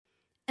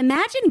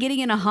Imagine getting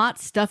in a hot,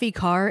 stuffy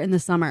car in the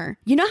summer.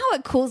 You know how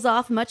it cools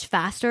off much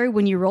faster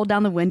when you roll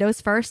down the windows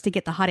first to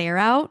get the hot air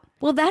out?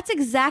 Well, that's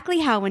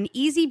exactly how an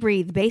Easy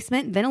Breathe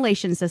basement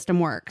ventilation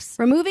system works.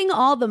 Removing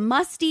all the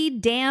musty,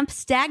 damp,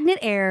 stagnant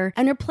air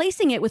and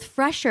replacing it with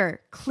fresher,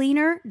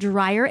 cleaner,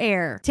 drier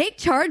air. Take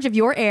charge of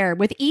your air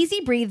with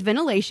Easy Breathe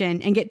ventilation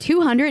and get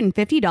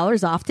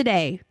 $250 off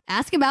today.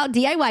 Ask about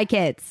DIY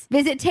kits.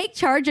 Visit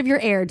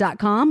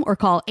takechargeofyourair.com or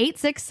call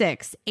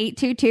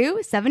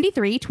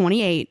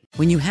 866-822-7328.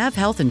 When you have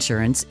health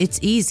insurance, it's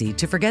easy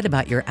to forget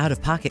about your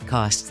out-of-pocket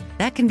costs.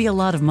 That can be a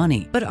lot of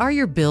money. But are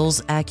your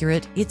bills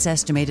accurate? It's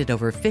estimated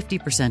over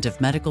 50%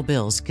 of medical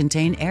bills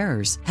contain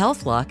errors.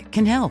 HealthLock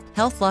can help.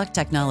 HealthLock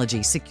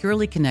technology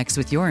securely connects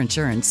with your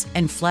insurance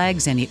and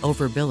flags any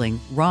overbilling,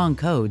 wrong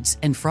codes,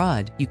 and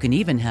fraud. You can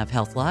even have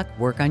HealthLock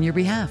work on your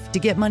behalf to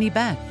get money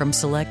back from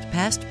select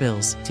past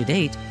bills. To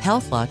date,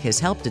 HealthLock has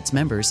helped its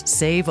members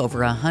save over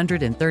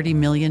 $130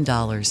 million.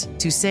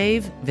 To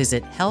save,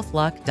 visit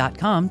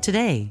healthlock.com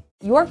today.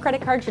 Your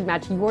credit card should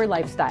match your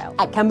lifestyle.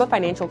 At Kemba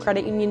Financial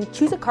Credit Union,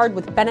 choose a card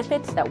with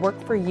benefits that work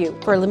for you.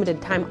 For a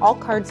limited time, all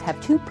cards have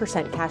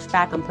 2% cash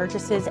back on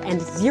purchases and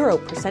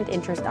 0%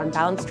 interest on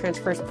balance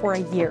transfers for a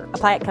year.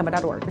 Apply at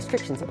Kemba.org.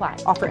 Restrictions apply.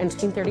 Offer ends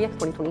June 30th,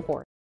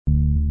 2024.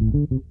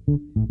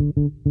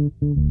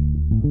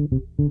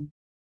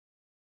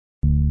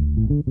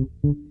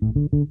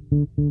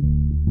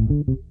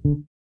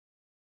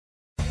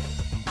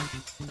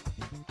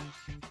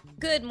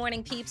 Good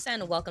morning, peeps,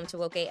 and welcome to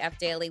Woke AF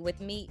Daily with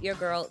me, your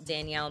girl,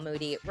 Danielle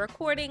Moody,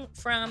 recording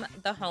from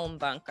the home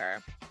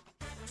bunker.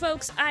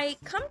 Folks, I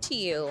come to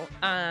you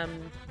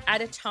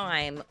at a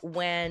time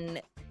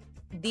when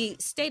the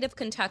state of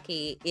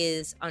Kentucky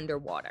is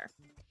underwater.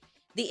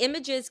 The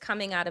images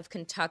coming out of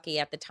Kentucky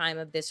at the time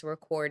of this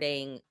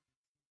recording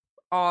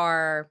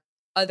are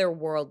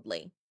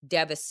otherworldly,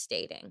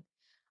 devastating.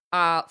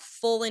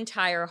 Full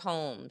entire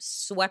homes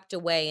swept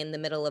away in the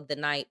middle of the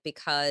night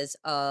because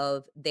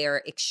of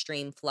their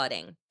extreme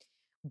flooding.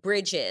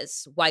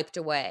 Bridges wiped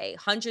away.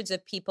 Hundreds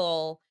of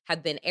people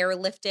have been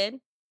airlifted.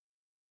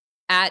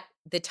 At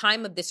the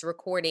time of this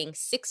recording,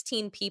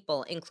 16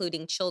 people,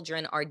 including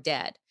children, are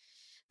dead.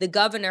 The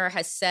governor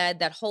has said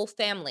that whole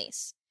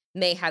families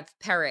may have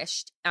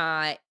perished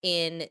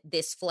in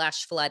this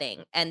flash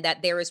flooding and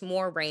that there is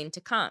more rain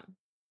to come.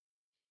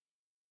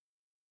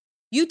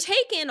 You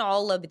take in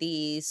all of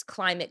these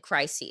climate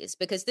crises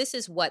because this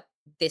is what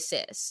this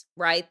is,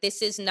 right?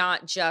 This is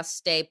not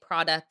just a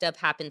product of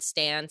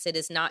happenstance. It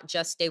is not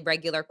just a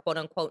regular, quote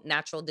unquote,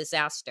 natural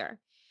disaster.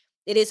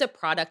 It is a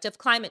product of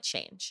climate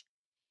change.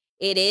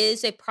 It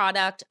is a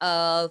product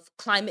of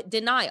climate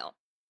denial.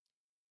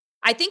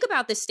 I think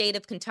about the state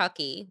of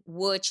Kentucky,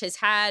 which has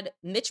had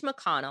Mitch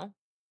McConnell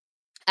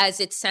as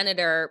its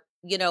senator,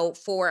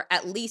 for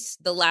at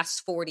least the last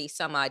 40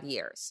 some odd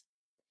years.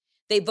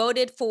 They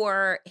voted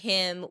for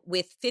him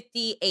with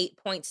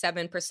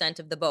 58.7%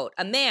 of the vote,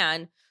 a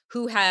man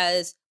who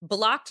has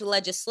blocked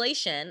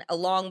legislation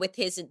along with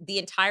the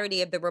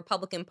entirety of the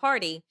Republican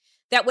Party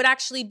that would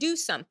actually do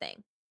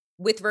something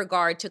with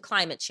regard to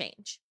climate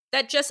change,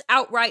 that just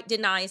outright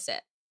denies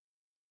it.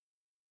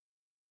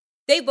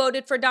 They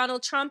voted for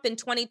Donald Trump in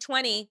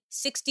 2020,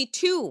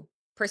 62%,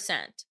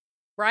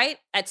 right?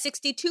 At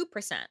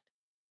 62%.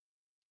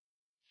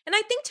 And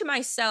I think to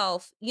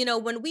myself,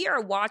 when we are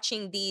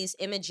watching these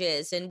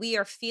images and we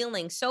are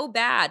feeling so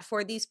bad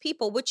for these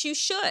people, which you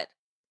should,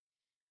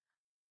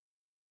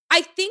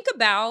 I think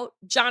about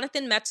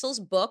Jonathan Metzl's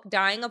book,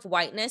 Dying of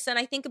Whiteness, and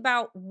I think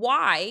about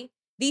why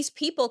these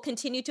people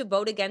continue to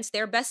vote against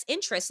their best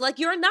interests. Like,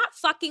 you're not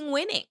fucking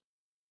winning,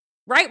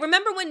 right?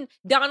 Remember when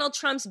Donald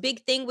Trump's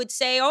big thing would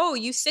say, oh,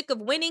 you sick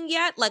of winning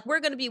yet? Like, we're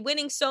going to be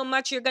winning so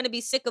much, you're going to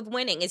be sick of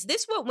winning. Is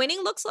this what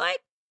winning looks like?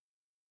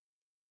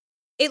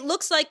 It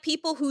looks like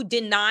people who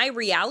deny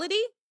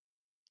reality.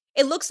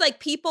 It looks like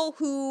people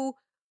who,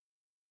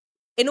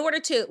 in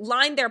order to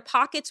line their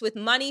pockets with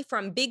money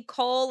from big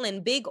coal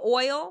and big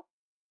oil,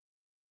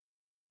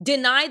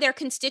 deny their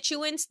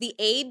constituents the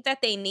aid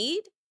that they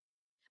need.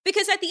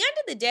 Because at the end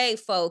of the day,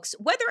 folks,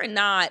 whether or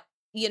not,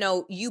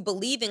 you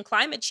believe in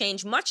climate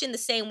change, much in the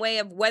same way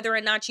of whether or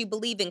not you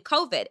believe in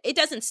COVID, it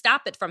doesn't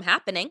stop it from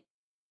happening,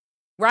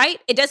 right?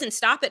 It doesn't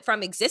stop it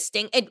from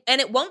existing, and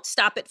it won't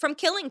stop it from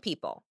killing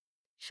people.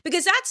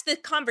 Because that's the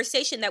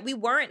conversation that we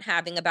weren't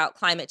having about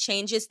climate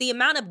change, is the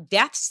amount of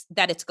deaths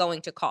that it's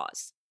going to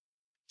cause.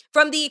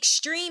 From the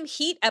extreme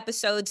heat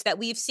episodes that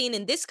we've seen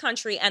in this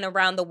country and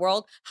around the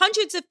world,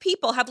 hundreds of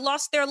people have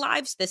lost their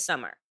lives this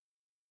summer,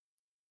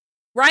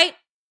 right?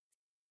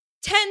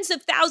 Tens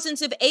of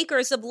thousands of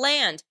acres of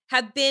land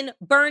have been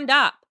burned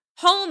up.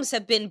 Homes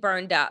have been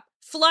burned up,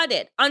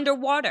 flooded,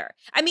 underwater.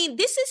 I mean,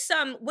 this is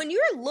when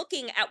you're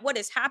looking at what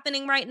is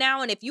happening right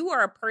now, and if you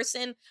are a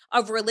person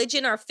of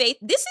religion or faith,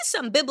 this is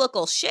some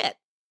biblical shit,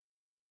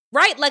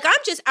 right? Like, I'm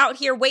just out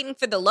here waiting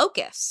for the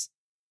locusts,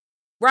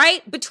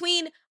 right?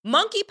 Between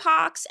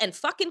monkeypox and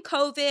fucking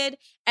COVID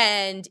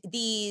and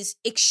these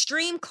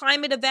extreme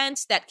climate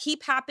events that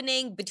keep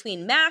happening,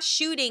 between mass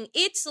shooting,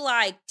 it's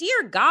like,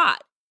 dear God,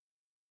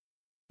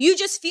 You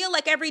just feel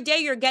like every day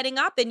you're getting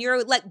up and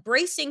you're like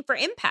bracing for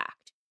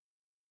impact.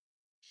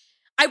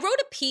 I wrote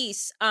a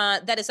piece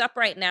that is up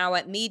right now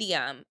at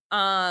Medium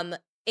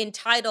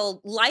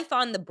entitled Life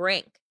on the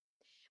Brink,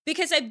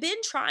 because I've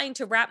been trying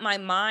to wrap my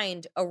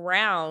mind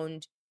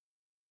around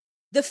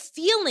the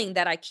feeling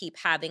that I keep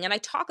having. And I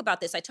talk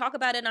about this. I talk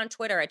about it on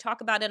Twitter. I talk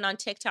about it on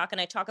TikTok,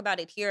 and I talk about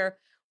it here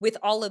with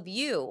all of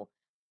you.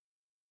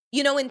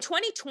 You know, in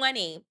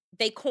 2020,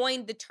 they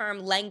coined the term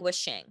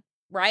languishing,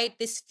 right?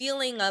 This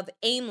feeling of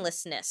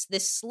aimlessness,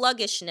 this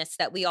sluggishness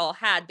that we all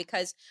had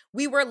because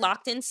we were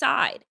locked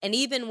inside. And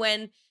even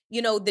when,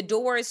 you know, the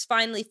doors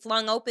finally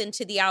flung open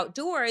to the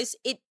outdoors,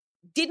 it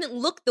didn't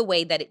look the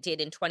way that it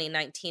did in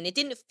 2019. It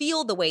didn't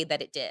feel the way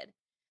that it did.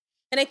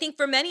 And I think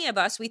for many of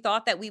us, we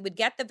thought that we would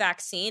get the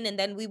vaccine and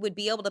then we would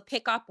be able to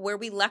pick up where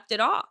we left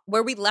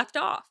left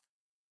off.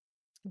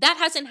 That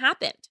hasn't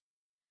happened,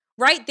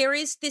 right? There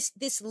is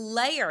this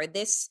layer,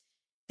 this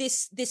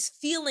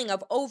feeling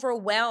of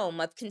overwhelm,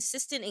 of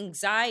consistent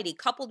anxiety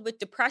coupled with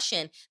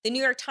depression. The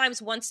New York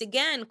Times once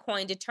again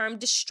coined a term,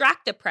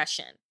 distract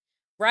depression,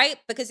 right?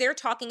 Because they're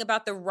talking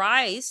about the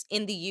rise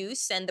in the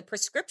use and the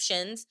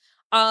prescriptions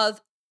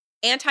of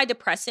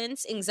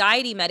antidepressants,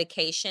 anxiety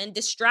medication,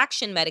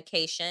 distraction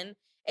medication,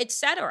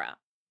 etc.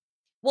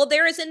 Well,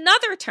 there is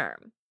another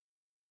term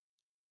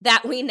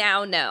that we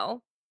now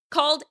know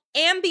called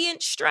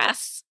ambient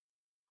stress,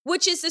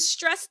 which is the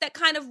stress that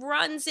kind of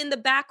runs in the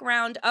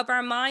background of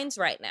our minds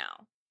right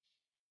now.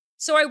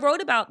 So I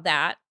wrote about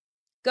that.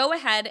 Go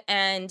ahead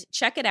and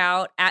check it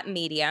out at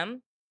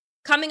Medium.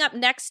 Coming up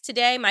next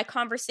today, my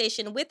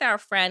conversation with our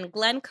friend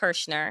Glenn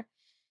Kirschner,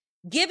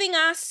 giving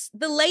us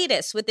the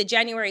latest with the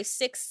January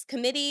 6th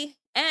committee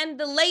and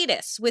the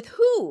latest with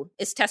who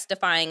is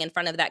testifying in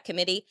front of that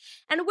committee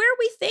and where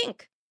we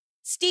think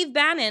Steve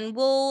Bannon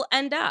will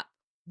end up.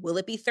 Will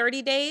it be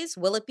 30 days?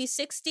 Will it be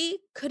 60?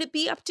 Could it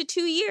be up to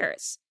 2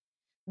 years?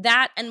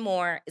 That and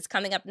more is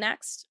coming up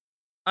next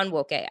on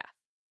Woke AF.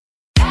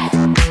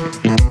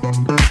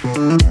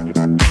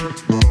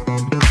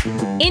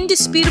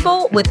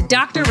 Indisputable with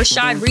Dr.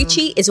 Rashad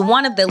Ricci is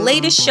one of the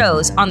latest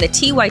shows on the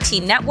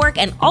TYT network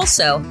and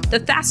also the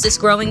fastest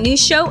growing news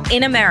show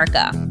in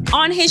America.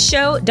 On his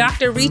show,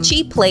 Dr.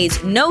 Ricci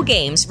plays no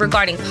games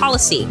regarding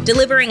policy,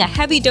 delivering a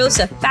heavy dose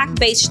of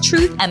fact-based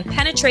truth and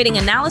penetrating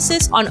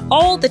analysis on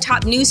all the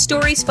top news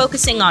stories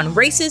focusing on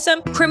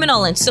racism,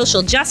 criminal and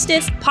social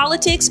justice,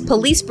 politics,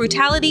 police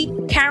brutality,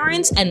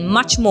 Karens, and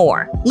much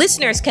more.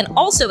 Listeners can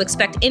also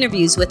expect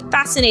interviews with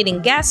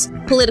fascinating guests,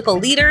 political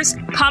leaders,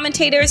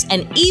 commentators,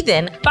 and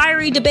even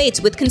fiery debates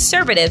with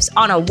conservatives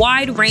on a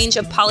wide range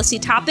of policy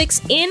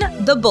topics in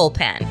the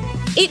bullpen.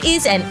 It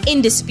is an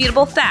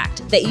indisputable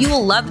fact that you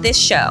will love this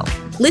show.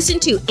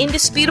 Listen to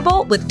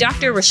Indisputable with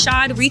Dr.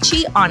 Rashad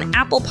Ricci on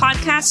Apple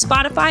Podcasts,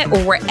 Spotify,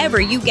 or wherever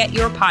you get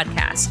your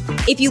podcasts.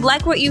 If you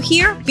like what you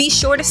hear, be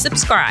sure to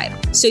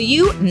subscribe so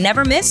you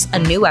never miss a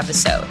new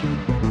episode.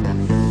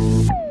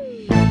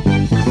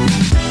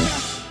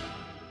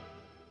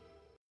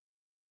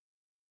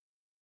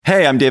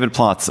 Hey, I'm David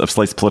Plotz of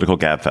Slate's Political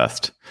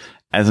Gabfest.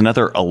 As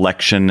another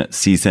election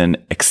season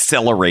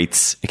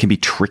accelerates, it can be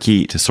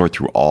tricky to sort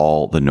through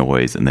all the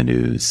noise in the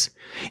news.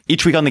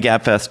 Each week on the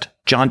Gabfest,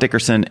 John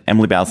Dickerson,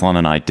 Emily Bazelon,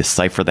 and I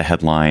decipher the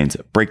headlines,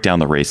 break down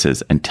the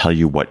races, and tell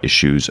you what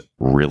issues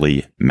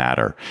really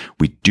matter.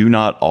 We do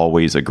not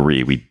always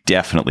agree. We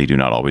definitely do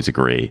not always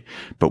agree,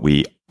 but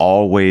we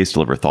always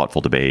deliver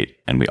thoughtful debate,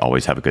 and we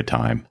always have a good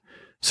time.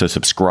 So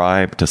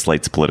subscribe to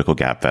Slate's Political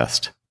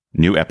Gabfest.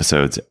 New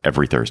episodes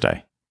every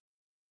Thursday.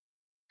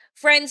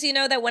 Friends, you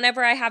know that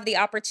whenever I have the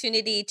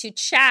opportunity to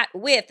chat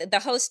with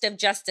the host of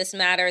Justice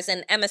Matters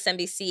and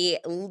MSNBC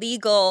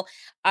legal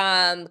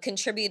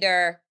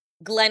contributor,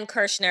 Glenn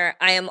Kirschner,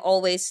 I am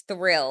always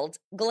thrilled.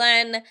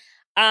 Glenn,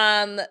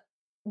 the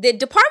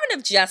Department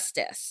of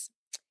Justice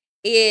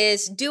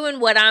is doing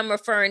what I'm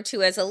referring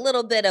to as a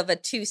little bit of a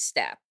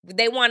two-step.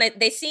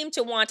 They seem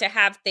to want to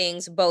have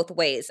things both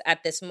ways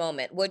at this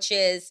moment, which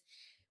is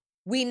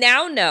we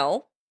now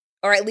know,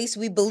 or at least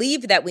we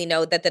believe that we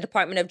know, that the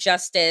Department of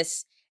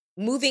Justice,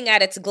 moving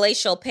at its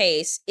glacial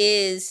pace,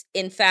 is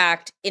in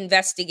fact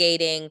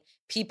investigating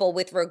people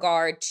with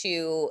regard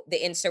to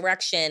the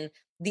insurrection.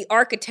 The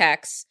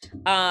architects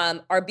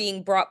are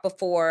being brought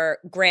before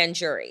grand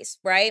juries,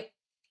 right?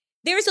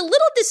 There's a little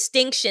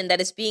distinction that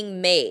is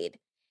being made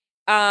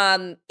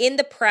in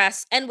the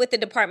press and with the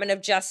Department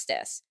of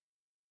Justice.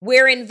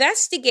 We're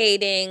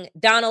investigating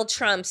Donald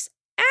Trump's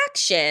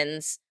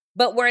actions,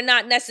 but we're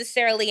not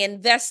necessarily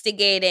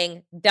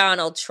investigating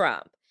Donald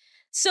Trump.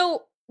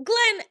 So,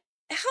 Glenn,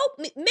 help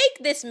me make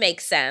this make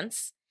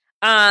sense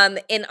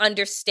in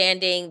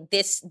understanding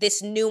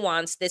this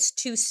nuance, this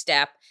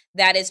two-step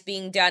that is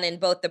being done in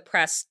both the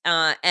press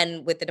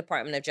and with the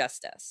Department of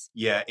Justice.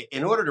 Yeah,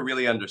 in order to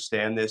really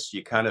understand this,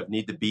 you kind of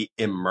need to be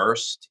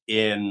immersed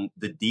in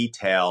the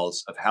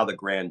details of how the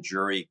grand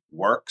jury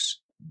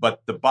works. But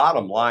the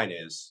bottom line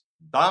is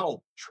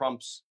Donald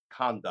Trump's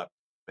conduct,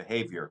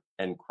 behavior,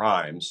 and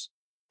crimes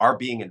are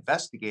being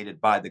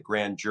investigated by the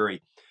grand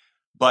jury.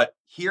 But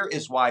here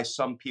is why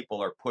some people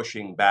are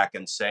pushing back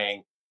and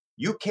saying,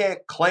 you can't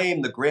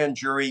claim the grand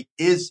jury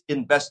is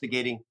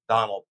investigating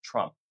Donald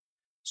Trump.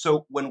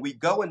 So when we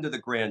go into the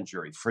grand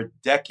jury, for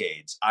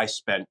decades, I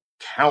spent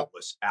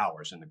countless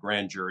hours in the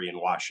grand jury in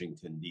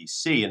Washington,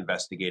 D.C.,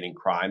 investigating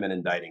crime and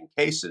indicting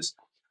cases.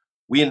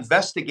 We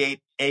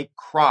investigate a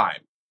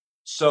crime.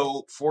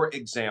 So, for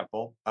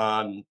example,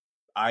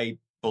 I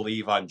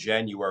believe on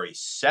January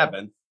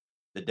 7th,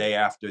 the day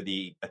after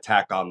the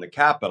attack on the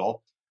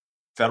Capitol,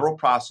 federal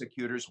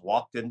prosecutors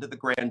walked into the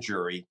grand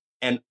jury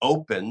and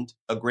opened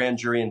a grand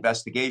jury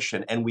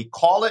investigation. And we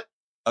call it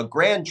a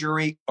grand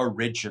jury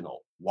original.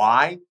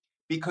 Why?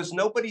 Because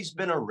nobody's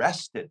been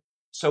arrested.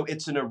 So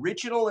it's an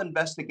original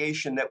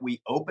investigation that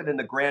we open in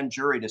the grand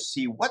jury to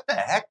see what the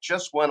heck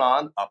just went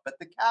on up at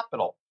the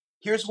Capitol.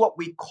 Here's what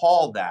we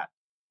call that.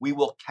 We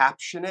will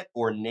caption it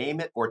or name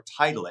it or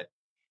title it,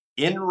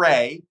 In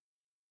Re,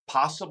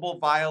 possible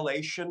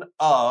violation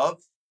of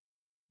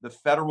the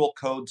federal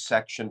code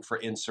section for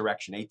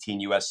insurrection,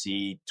 18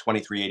 USC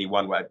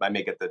 2381. I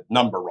may get the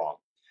number wrong.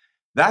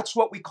 That's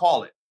what we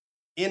call it.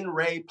 In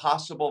re,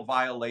 possible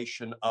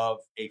violation of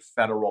a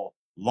federal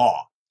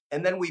law.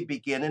 And then we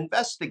begin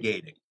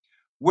investigating.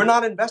 We're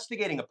not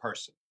investigating a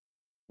person.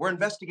 We're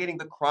investigating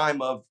the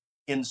crime of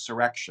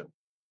insurrection.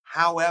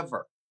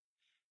 However,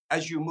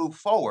 as you move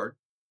forward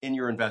in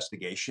your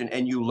investigation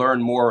and you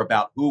learn more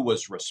about who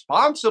was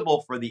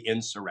responsible for the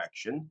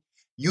insurrection,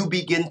 you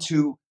begin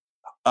to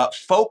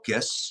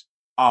focus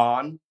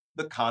on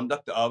the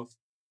conduct of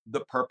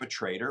the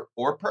perpetrator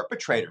or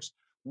perpetrators.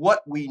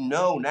 What we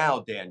know now,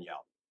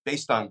 Danielle,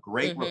 based on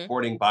great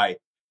reporting by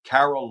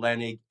Carol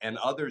Leonnig and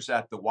others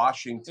at the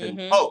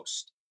Washington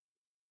Post,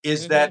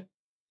 is that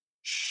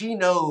she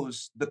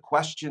knows the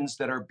questions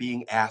that are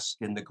being asked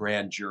in the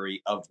grand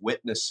jury of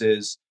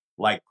witnesses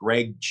like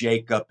Greg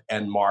Jacob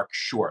and Mark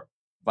Short,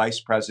 Vice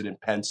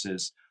President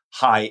Pence's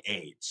high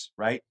aides,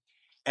 right?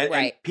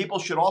 And people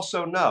should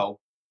also know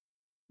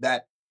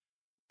that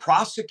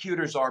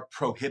prosecutors are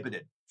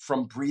prohibited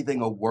from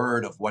breathing a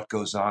word of what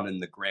goes on in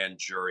the grand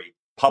jury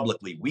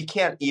publicly. We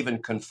can't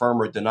even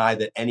confirm or deny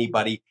that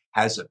anybody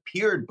has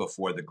appeared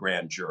before the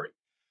grand jury.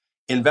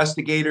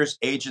 Investigators,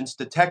 agents,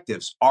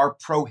 detectives are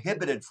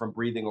prohibited from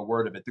breathing a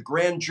word of it. The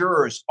grand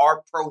jurors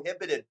are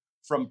prohibited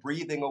from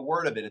breathing a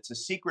word of it. It's a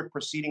secret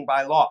proceeding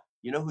by law.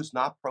 You know who's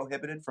not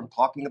prohibited from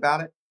talking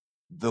about it?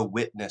 The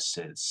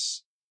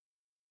witnesses.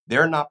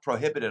 They're not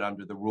prohibited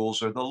under the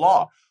rules or the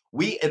law.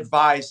 We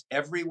advise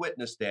every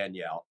witness,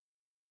 Danielle,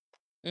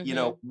 you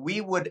know,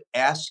 we would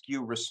ask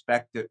you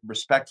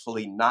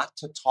respectfully not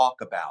to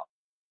talk about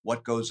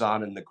what goes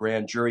on in the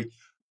grand jury,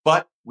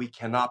 but we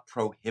cannot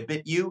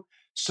prohibit you.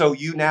 So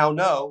you now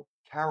know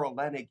Carol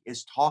Leonnig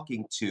is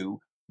talking to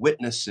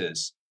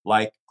witnesses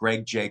like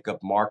Greg Jacob,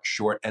 Mark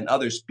Short, and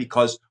others,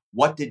 because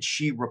what did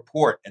she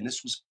report? And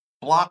this was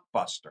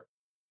blockbuster.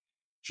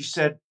 She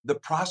said, the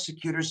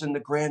prosecutors in the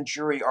grand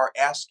jury are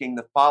asking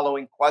the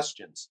following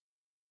questions.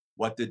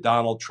 What did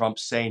Donald Trump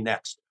say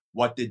next?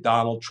 What did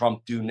Donald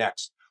Trump do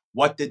next?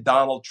 What did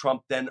Donald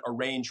Trump then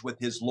arrange with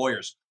his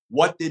lawyers?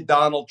 What did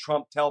Donald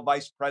Trump tell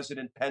Vice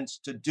President Pence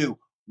to do?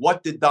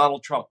 What did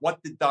Donald Trump?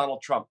 What did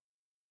Donald Trump?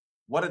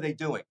 What are they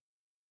doing?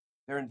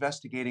 They're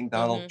investigating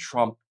Donald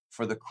Trump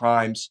for the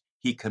crimes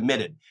he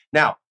committed.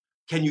 Now,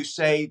 can you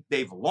say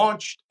they've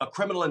launched a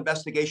criminal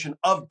investigation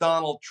of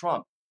Donald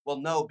Trump?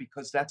 Well, no,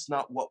 because that's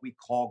not what we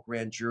call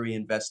grand jury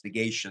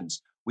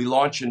investigations. We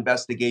launch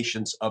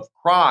investigations of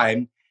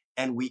crime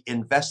and we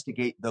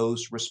investigate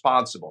those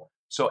responsible.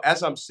 So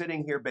as I'm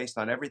sitting here, based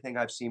on everything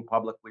I've seen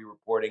publicly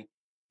reporting,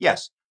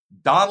 yes,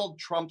 Donald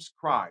Trump's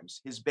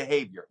crimes, his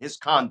behavior, his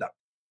conduct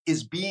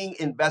is being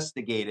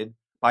investigated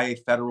by a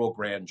federal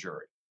grand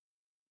jury.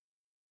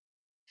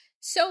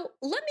 So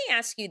let me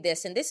ask you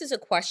this, and this is a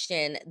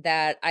question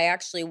that I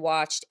actually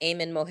watched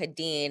Ayman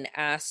Mohyeldin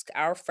ask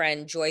our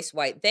friend Joyce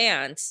White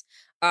Vance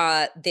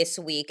this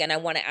week, and I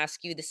want to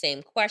ask you the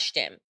same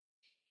question.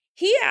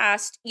 He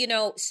asked, you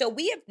know, so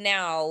we have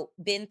now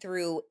been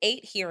through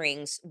 8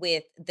 hearings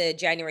with the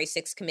January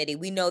 6th committee.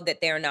 We know that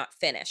they're not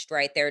finished,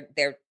 right?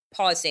 They're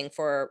pausing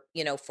for,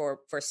 you know, for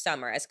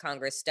summer, as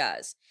Congress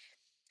does.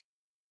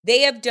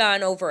 They have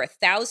done over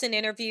 1,000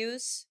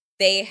 interviews.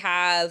 They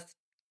have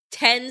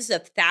tens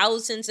of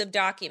thousands of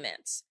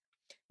documents.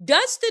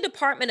 Does the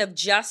Department of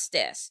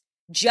Justice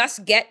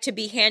just get to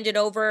be handed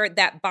over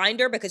that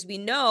binder? Because we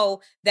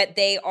know that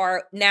they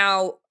are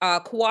now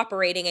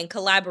cooperating and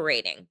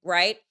collaborating,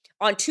 right?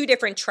 On 2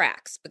 different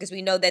tracks, because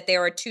we know that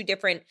there are 2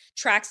 different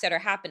tracks that are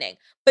happening.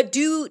 But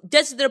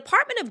does the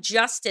Department of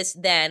Justice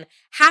then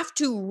have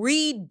to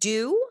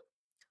redo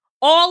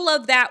all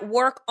of that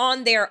work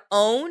on their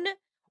own?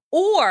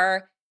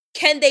 Or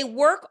can they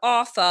work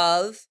off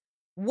of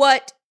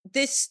what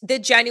the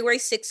January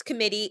 6th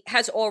committee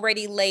has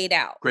already laid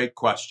out? Great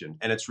question.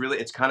 And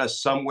it's kind of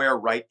somewhere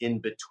right in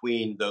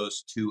between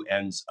those 2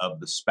 ends of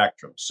the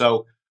spectrum.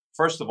 So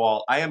first of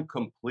all, I am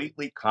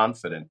completely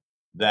confident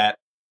that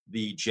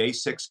the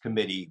J6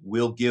 committee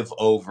will give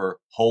over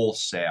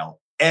wholesale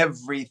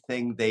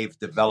everything they've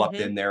developed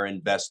in their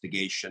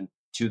investigation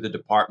to the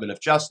Department of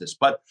Justice.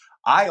 But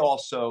I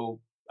also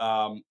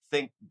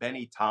think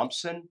Benny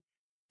Thompson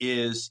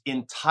is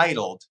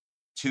entitled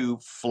to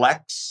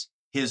flex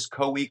his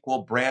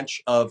co-equal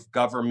branch of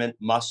government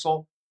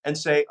muscle and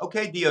say,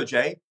 okay,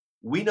 DOJ,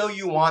 we know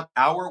you want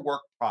our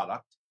work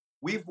product.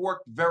 We've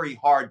worked very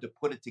hard to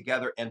put it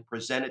together and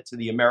present it to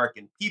the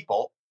American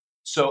people.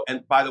 So,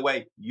 and by the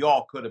way,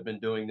 y'all could have been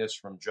doing this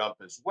from jump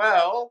as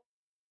well,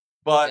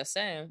 but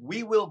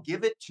we will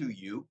give it to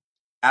you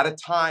at a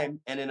time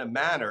and in a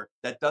manner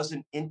that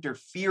doesn't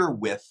interfere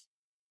with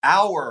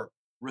our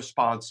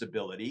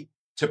responsibility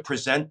to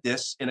present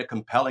this in a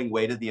compelling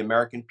way to the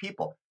American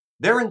people.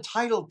 They're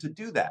entitled to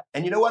do that.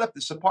 And you know what? If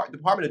the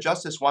Department of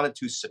Justice wanted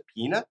to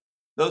subpoena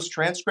those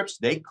transcripts,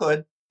 they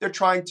could. They're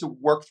trying to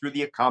work through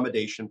the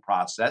accommodation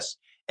process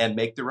and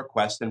make the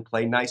request and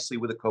play nicely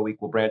with a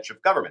co-equal branch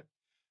of government.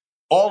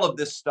 All of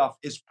this stuff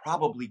is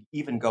probably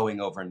even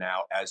going over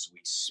now as we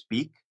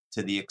speak,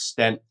 to the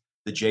extent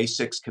the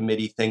J6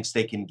 committee thinks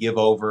they can give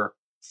over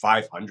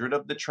 500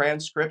 of the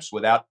transcripts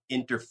without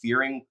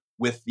interfering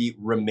with the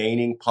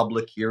remaining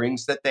public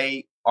hearings that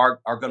they are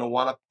going to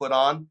want to put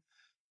on.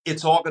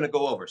 It's all going to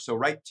go over. So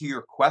right to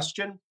your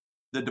question,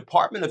 the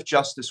Department of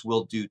Justice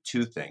will do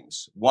two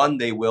things. One,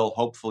 they will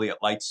hopefully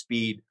at light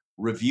speed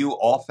review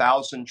all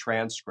 1,000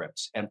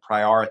 transcripts and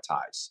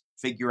prioritize,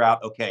 figure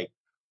out, okay,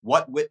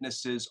 what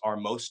witnesses are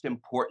most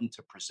important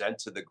to present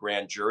to the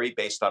grand jury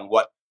based on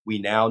what we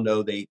now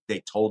know they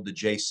told the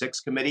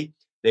J6 committee.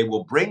 They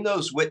will bring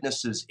those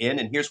witnesses in,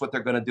 and here's what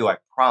they're going to do. I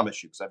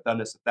promise you, because I've done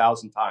this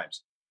 1,000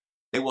 times.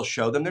 They will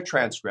show them their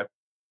transcript.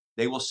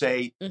 They will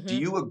say, do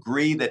you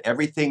agree that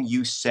everything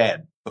you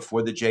said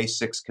before the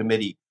J6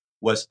 committee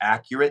was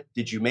accurate?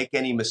 Did you make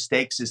any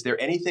mistakes? Is there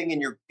anything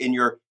in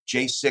your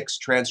J6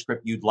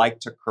 transcript you'd like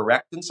to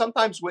correct? And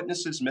sometimes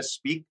witnesses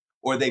misspeak,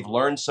 or they've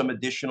learned some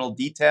additional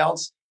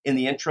details in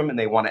the interim and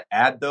they want to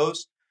add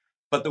those.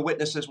 But the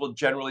witnesses will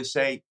generally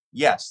say,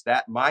 yes,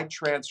 that my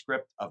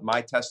transcript of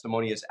my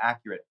testimony is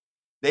accurate.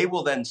 They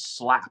will then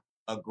slap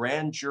a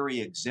grand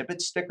jury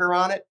exhibit sticker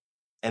on it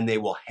and they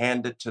will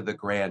hand it to the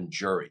grand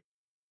jury.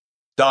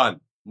 Done.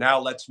 Now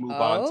let's move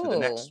on to the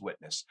next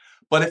witness.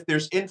 But if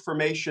there's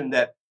information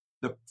that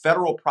the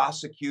federal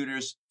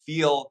prosecutors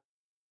feel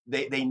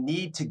they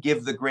need to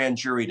give the grand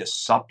jury to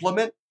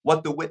supplement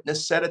what the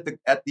witness said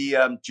at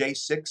the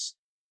J6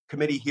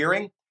 committee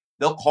hearing,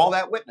 they'll call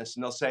that witness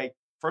and they'll say,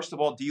 first of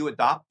all, do you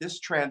adopt this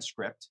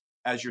transcript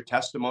as your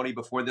testimony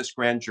before this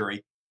grand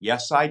jury?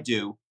 Yes, I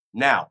do.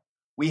 Now,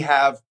 we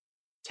have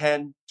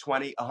 10,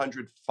 20,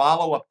 100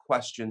 follow-up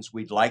questions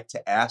we'd like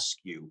to ask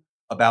you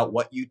about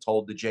what you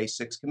told the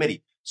J6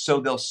 committee. So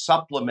they'll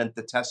supplement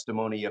the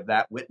testimony of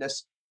that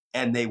witness,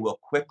 and they will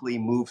quickly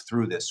move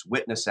through this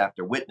witness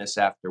after witness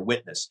after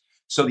witness.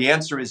 So the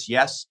answer is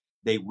yes,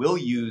 they will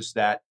use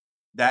that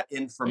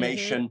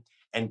information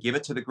and give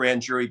it to the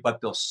grand jury, but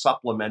they'll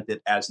supplement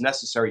it as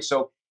necessary.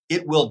 So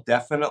it will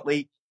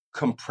definitely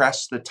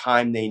compress the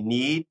time they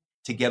need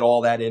to get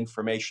all that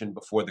information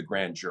before the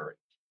grand jury.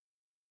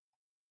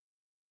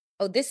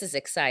 Oh, this is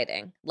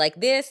exciting. Like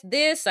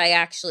this I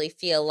actually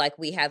feel like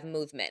we have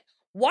movement.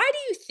 Why do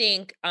you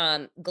think,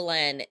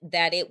 Glenn,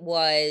 that it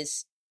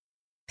was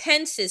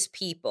Pence's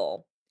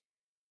people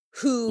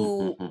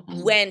who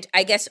went,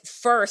 I guess,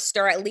 first,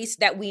 or at least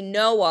that we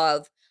know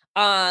of,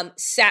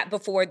 sat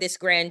before this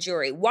grand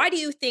jury? Why do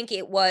you think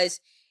it was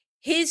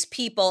his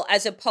people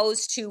as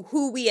opposed to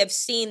who we have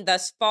seen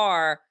thus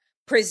far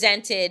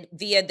presented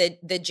via the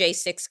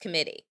J6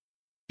 committee?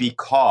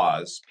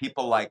 Because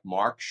people like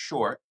Mark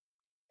Short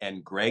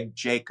and Greg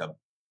Jacob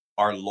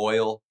are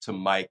loyal to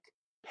Mike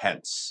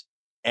Pence.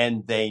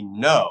 And they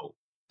know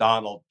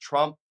Donald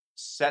Trump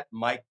set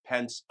Mike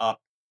Pence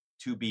up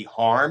to be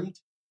harmed,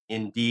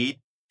 indeed,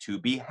 to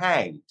be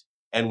hanged.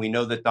 And we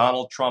know that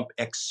Donald Trump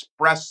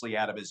expressly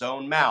out of his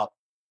own mouth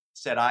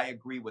said, I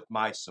agree with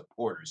my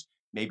supporters.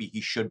 Maybe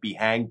he should be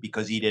hanged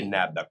because he didn't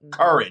have the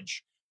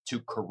courage to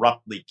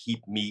corruptly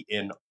keep me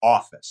in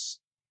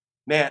office.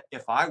 Man,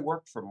 if I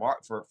worked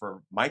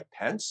for Mike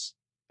Pence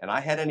and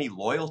I had any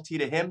loyalty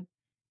to him,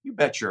 you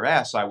bet your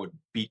ass I would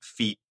beat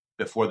feet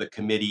before the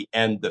committee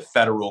and the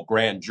federal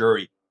grand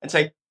jury and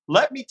say,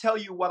 let me tell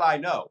you what I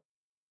know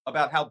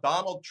about how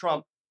Donald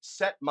Trump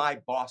set my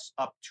boss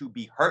up to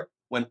be hurt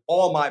when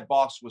all my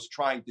boss was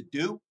trying to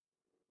do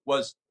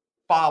was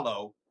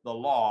follow the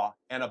law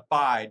and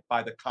abide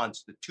by the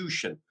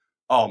Constitution.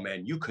 Oh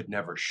man, you could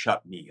never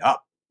shut me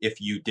up if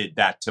you did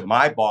that to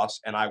my boss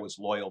and I was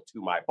loyal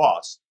to my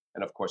boss.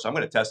 And of course, I'm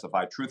going to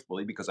testify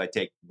truthfully because I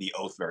take the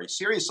oath very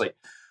seriously.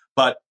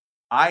 But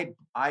I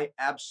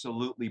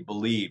absolutely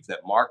believe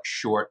that Mark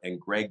Short and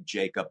Greg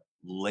Jacob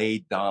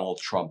laid Donald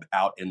Trump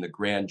out in the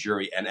grand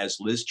jury. And as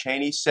Liz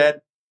Cheney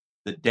said,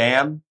 the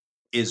dam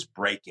is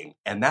breaking.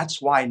 And that's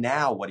why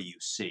now, what do you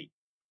see?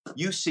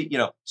 You see,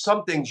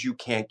 some things you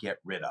can't get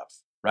rid of,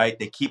 right?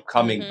 They keep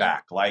coming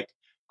back, like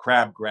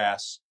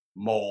crabgrass,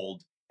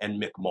 mold,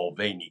 and Mick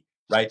Mulvaney,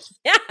 right?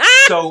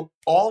 So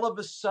all of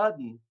a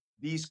sudden,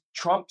 these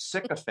Trump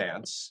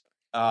sycophants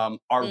are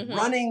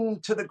running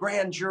to the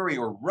grand jury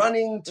or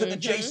running to the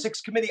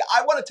J6 committee.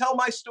 I want to tell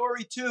my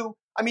story too.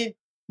 I mean,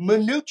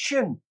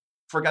 Mnuchin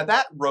Forgot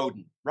that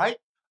rodent, right?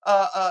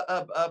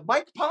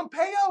 Mike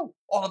Pompeo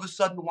all of a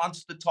sudden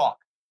wants to talk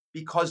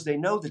because they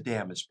know the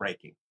dam is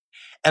breaking.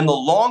 And the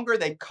longer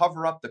they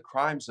cover up the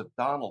crimes of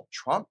Donald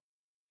Trump,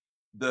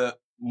 the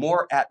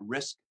more at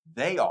risk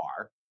they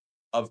are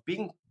of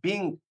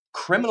being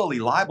criminally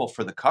liable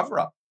for the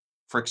cover-up,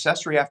 for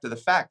accessory after the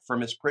fact, for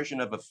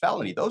misprision of a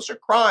felony. Those are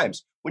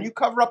crimes. When you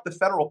cover up the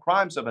federal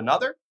crimes of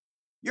another,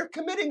 you're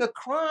committing a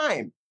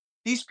crime.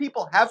 These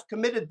people have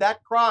committed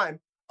that crime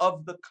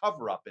of the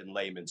cover-up in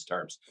layman's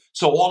terms.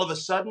 So all of a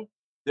sudden,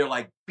 they're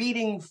like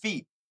beating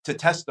feet to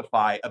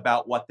testify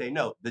about what they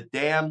know. The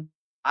dam,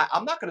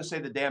 I'm not going to say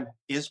the dam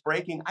is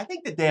breaking. I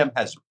think the dam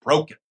has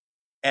broken.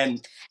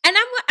 And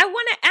I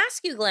want to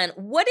ask you, Glenn,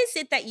 what is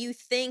it that you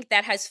think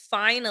that has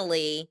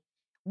finally,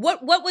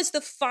 what was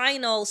the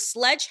final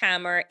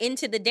sledgehammer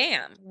into the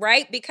dam,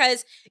 right?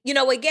 Because,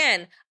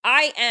 again,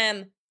 I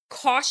am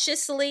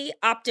cautiously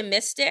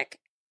optimistic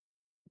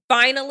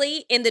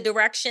finally in the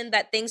direction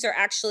that things are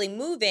actually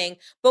moving.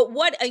 But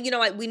what,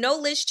 we know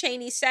Liz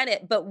Cheney said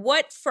it, but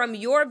what from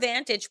your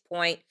vantage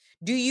point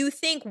do you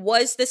think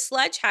was the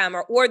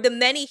sledgehammer or the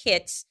many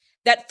hits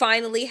that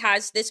finally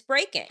has this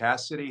breaking?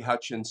 Cassidy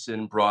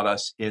Hutchinson brought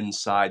us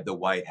inside the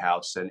White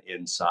House and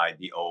inside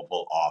the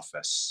Oval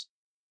Office.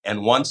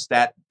 And once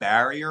that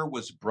barrier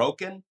was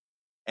broken,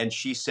 and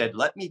she said,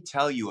 let me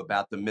tell you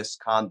about the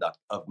misconduct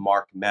of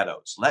Mark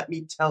Meadows. Let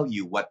me tell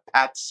you what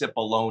Pat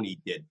Cipollone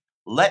did.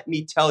 Let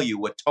me tell you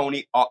what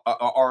Tony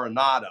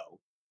Arenado,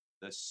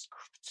 the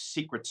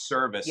Secret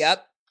Service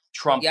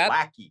Trump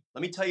lackey,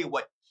 let me tell you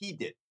what he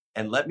did.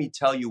 And let me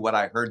tell you what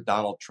I heard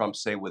Donald Trump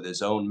say with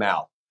his own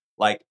mouth.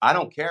 Like, I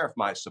don't care if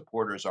my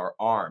supporters are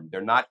armed. They're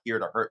not here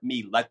to hurt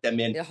me. Let them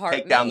in,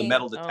 take down the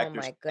metal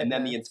detectors, and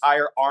then the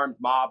entire armed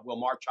mob will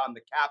march on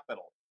the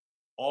Capitol.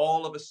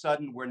 All of a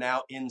sudden, we're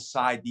now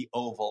inside the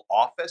Oval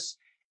Office,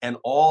 and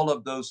all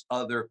of those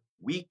other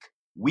weak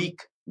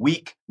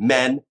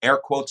men, air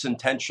quotes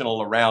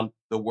intentional around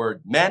the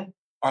word men,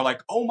 are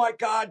like, oh my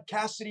God,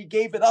 Cassidy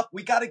gave it up.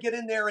 We got to get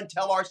in there and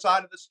tell our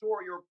side of the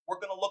story or we're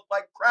going to look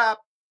like crap.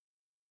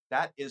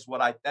 That is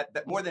what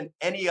that more than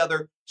any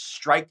other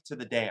strike to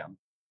the dam,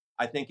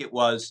 I think it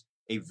was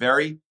a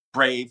very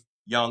brave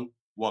young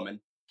woman,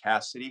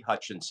 Cassidy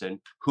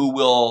Hutchinson, who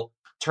will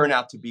turn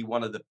out to be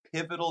one of the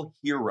pivotal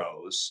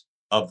heroes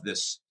of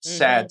this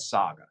sad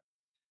saga.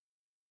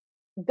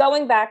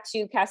 Going back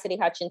to Cassidy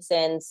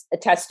Hutchinson's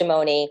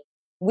testimony,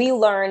 we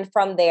learned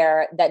from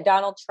there that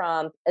Donald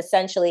Trump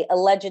essentially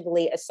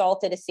allegedly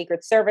assaulted a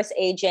Secret Service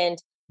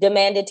agent,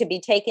 demanded to be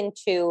taken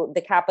to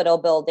the Capitol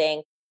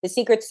building. The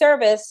Secret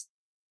Service,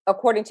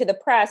 according to the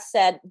press,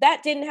 said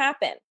that didn't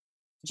happen.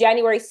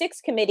 January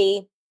 6th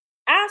committee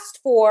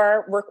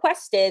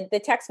requested the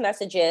text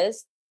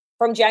messages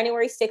from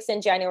January 6th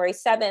and January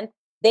 7th.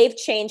 They've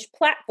changed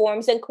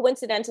platforms, and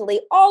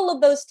coincidentally, all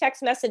of those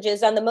text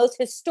messages on the most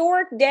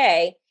historic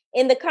day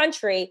in the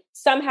country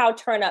somehow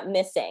turn up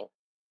missing.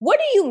 What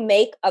do you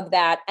make of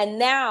that? And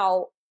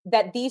now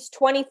that these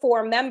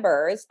 24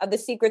 members of the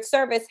Secret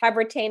Service have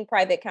retained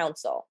private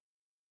counsel?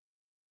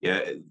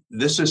 Yeah,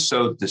 this is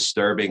so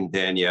disturbing,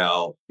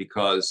 Danielle,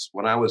 because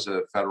when I was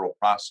a federal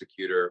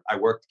prosecutor, I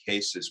worked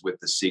cases with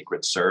the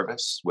Secret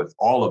Service, with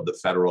all of the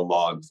federal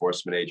law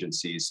enforcement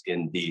agencies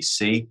in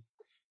D.C.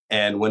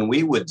 And when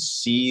we would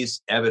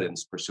seize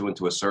evidence pursuant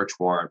to a search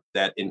warrant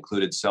that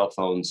included cell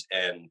phones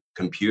and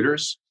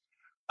computers,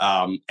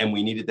 and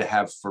we needed to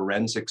have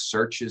forensic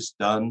searches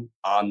done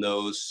on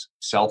those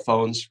cell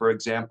phones, for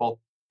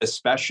example,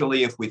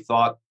 especially if we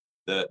thought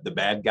the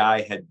bad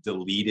guy had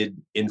deleted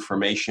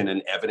information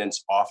and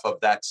evidence off of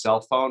that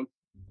cell phone.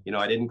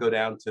 I didn't go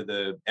down to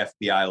the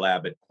FBI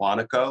lab at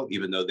Quantico,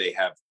 even though they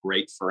have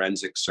great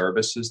forensic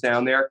services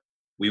down there.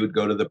 We would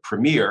go to the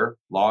premier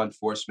law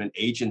enforcement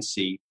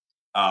agency,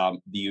 the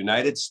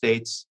United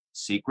States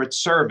Secret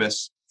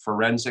Service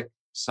Forensic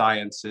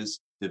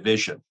Sciences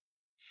Division.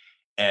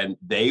 And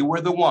they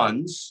were the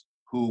ones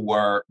who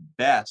were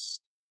best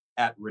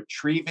at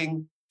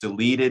retrieving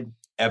deleted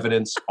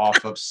evidence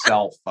off of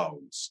cell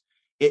phones.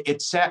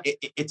 It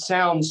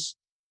sounds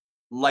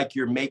like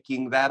you're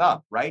making that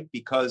up, right?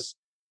 Because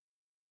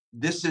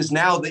this is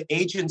now the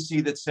agency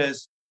that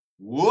says,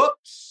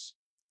 whoops,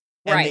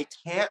 and they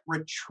can't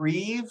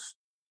retrieve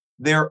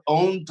their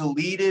own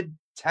deleted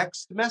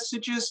text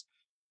messages.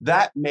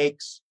 That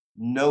makes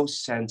no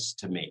sense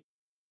to me.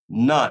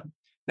 None.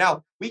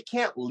 Now, we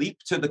can't leap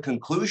to the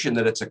conclusion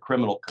that it's a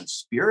criminal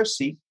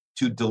conspiracy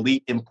to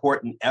delete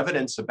important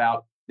evidence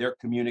about their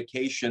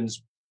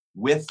communications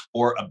with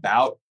or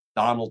about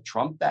Donald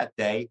Trump that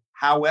day.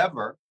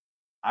 However,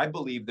 I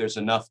believe there's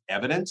enough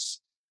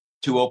evidence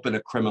to open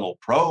a criminal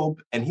probe.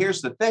 And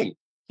here's the thing,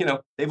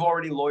 they've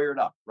already lawyered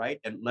up, right?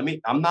 And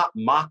I'm not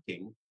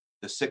mocking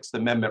the Sixth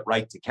Amendment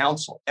right to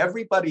counsel.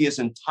 Everybody is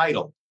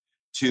entitled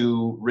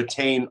to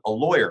retain a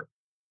lawyer,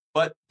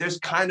 but there's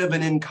kind of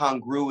an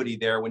incongruity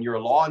there when you're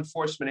a law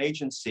enforcement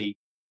agency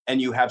and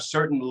you have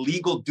certain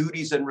legal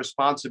duties and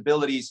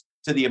responsibilities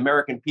to the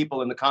American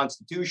people in the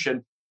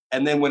Constitution.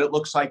 And then when it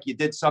looks like you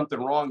did something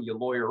wrong, you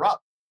lawyer up.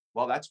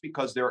 Well, that's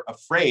because they're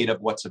afraid of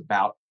what's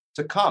about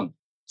to come.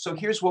 So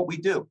here's what we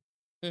do.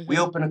 Mhm. We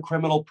open a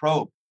criminal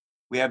probe.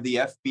 We have the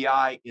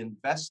FBI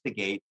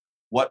investigate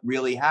what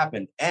really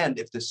happened. And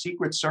if the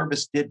Secret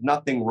Service did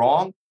nothing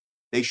wrong,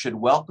 they should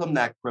welcome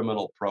that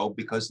criminal probe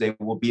because they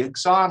will be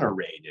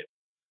exonerated.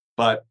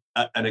 But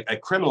a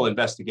criminal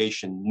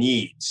investigation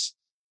needs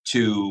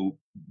to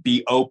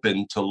be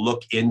open to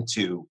look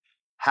into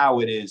how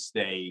it is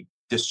they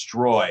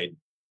destroyed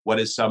what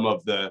is some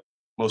of the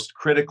most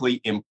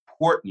critically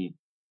important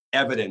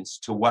evidence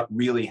to what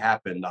really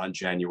happened on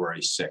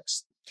January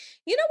 6th.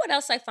 You know what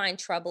else I find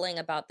troubling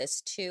about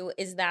this too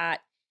is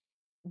that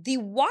the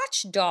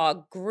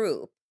watchdog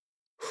group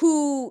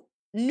who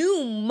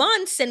knew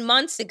months and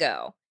months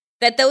ago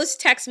that those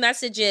text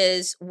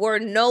messages were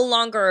no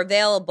longer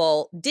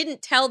available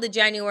didn't tell the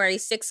January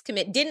 6th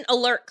committee, didn't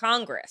alert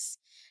Congress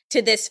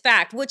to this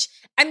fact, which,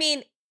 I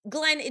mean,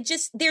 Glenn,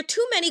 there are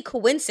too many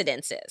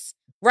coincidences,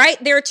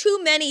 right? There are too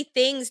many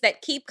things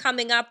that keep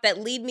coming up that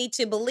lead me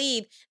to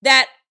believe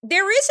that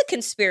there is a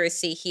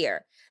conspiracy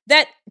here,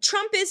 that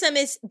Trumpism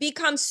has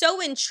become so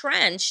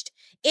entrenched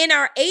in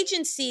our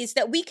agencies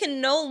that we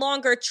can no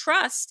longer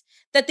trust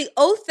that the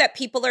oath that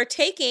people are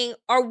taking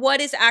are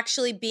what is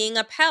actually being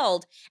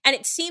upheld. And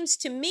it seems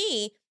to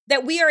me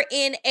that we are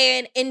in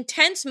an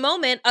intense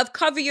moment of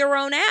cover your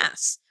own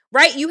ass,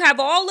 right? You have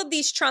all of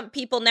these Trump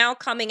people now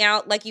coming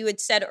out, like you had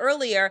said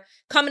earlier,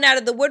 coming out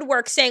of the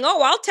woodwork saying,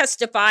 oh, I'll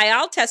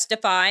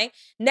testify.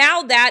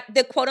 Now that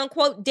the quote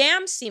unquote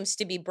dam seems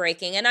to be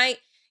breaking. And I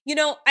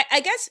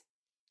guess,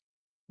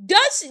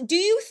 do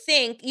you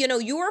think,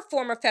 you're a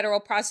former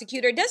federal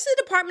prosecutor, does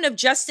the Department of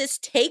Justice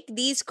take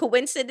these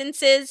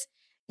coincidences,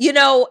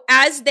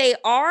 as they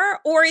are?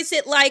 Or is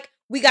it like,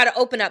 we got to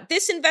open up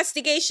this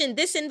investigation,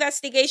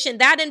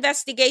 that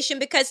investigation,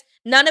 because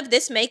none of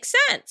this makes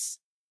sense?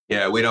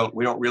 Yeah, we don't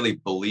really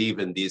believe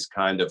in these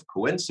kind of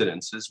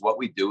coincidences. What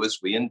we do is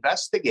we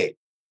investigate.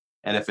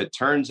 And if it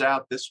turns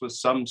out this was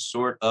some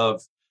sort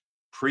of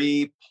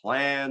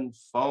pre-planned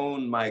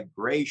phone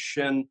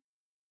migration,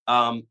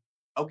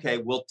 okay,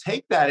 we'll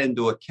take that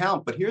into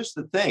account. But here's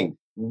the thing.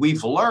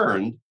 We've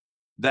learned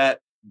that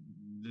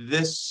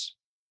this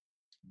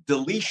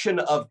deletion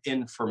of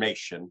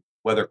information,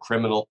 whether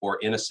criminal or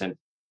innocent,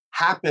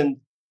 happened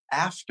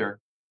after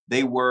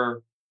they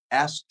were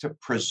asked to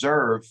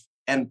preserve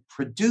and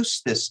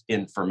produce this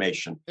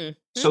information. Mm-hmm.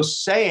 So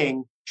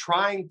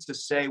trying to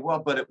say,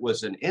 well, but it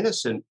was an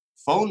innocent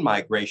phone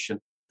migration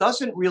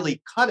doesn't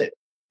really cut it,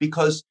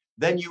 because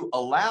then you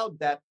allowed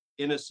that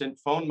innocent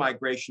phone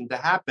migration to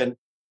happen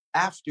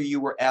after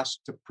you were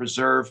asked to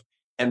preserve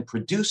and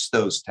produce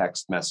those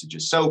text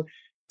messages. So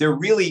there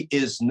really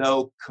is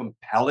no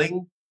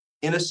compelling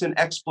innocent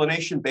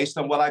explanation based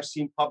on what I've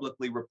seen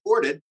publicly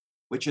reported,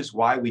 which is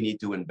why we need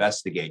to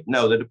investigate.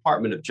 No, the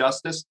Department of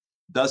Justice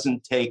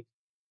doesn't take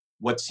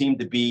what seem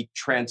to be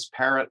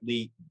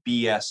transparently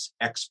BS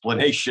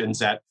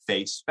explanations at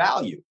face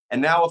value.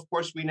 And now, of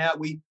course,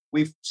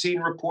 we've seen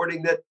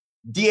reporting that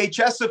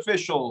DHS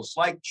officials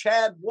like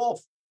Chad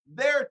Wolf,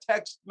 their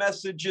text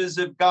messages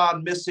have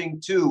gone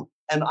missing too.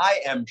 And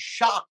I am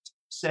shocked,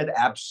 said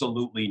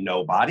absolutely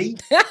nobody.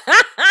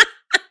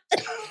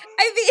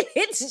 I mean,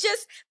 it's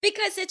just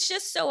because it's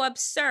just so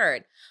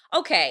absurd.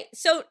 Okay,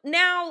 so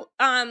now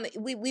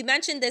we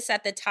mentioned this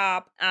at the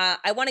top.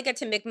 I want to get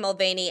to Mick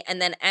Mulvaney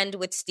and then end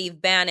with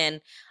Steve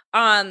Bannon.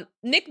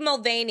 Mick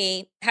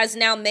Mulvaney has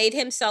now made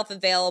himself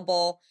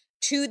available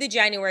to the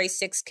January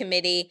 6th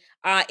committee.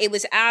 It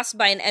was asked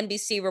by an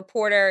NBC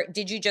reporter,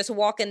 did you just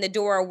walk in the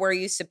door or were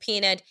you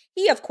subpoenaed?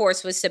 He, of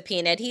course, was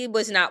subpoenaed. He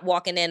was not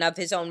walking in of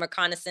his own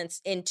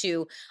reconnaissance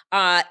into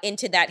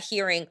that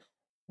hearing.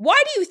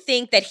 Why do you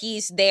think that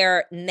he's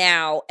there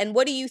now? And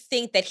what do you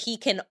think that he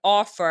can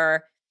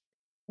offer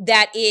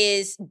that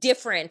is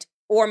different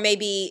or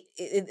maybe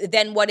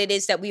than what it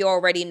is that we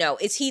already know?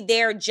 Is he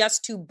there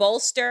just to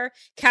bolster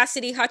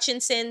Cassidy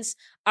Hutchinson's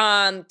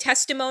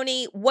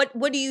testimony? What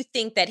do you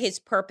think that his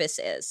purpose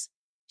is?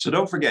 So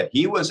don't forget,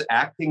 he was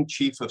acting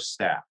chief of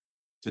staff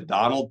to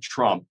Donald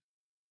Trump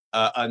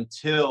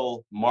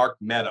until Mark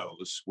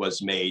Meadows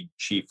was made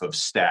chief of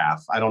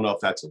staff. I don't know if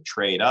that's a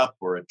trade up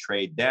or a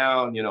trade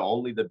down,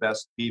 only the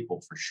best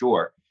people for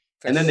sure.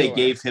 And then they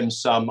gave him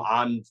some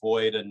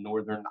envoy to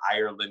Northern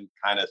Ireland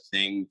kind of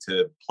thing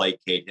to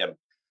placate him.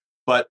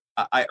 But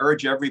I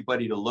urge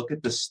everybody to look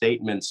at the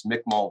statements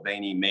Mick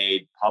Mulvaney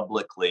made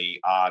publicly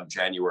on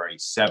January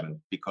 7th,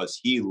 because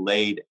he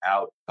laid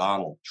out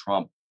Donald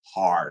Trump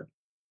hard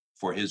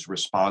for his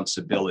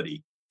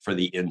responsibility for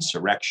the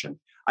insurrection.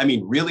 I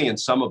mean, really, in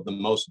some of the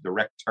most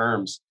direct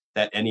terms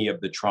that any of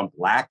the Trump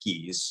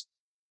lackeys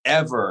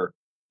ever,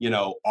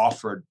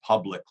 offered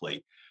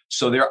publicly.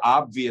 So they're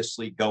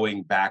obviously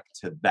going back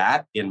to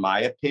that, in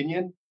my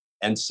opinion,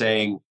 and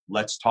saying,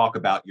 let's talk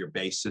about your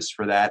basis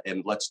for that.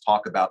 And let's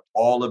talk about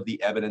all of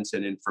the evidence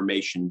and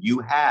information you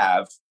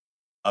have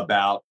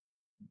about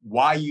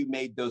why you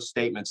made those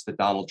statements that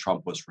Donald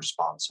Trump was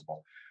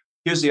responsible.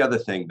 Here's the other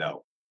thing,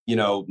 though.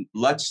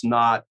 Let's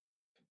not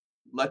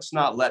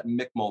let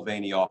Mick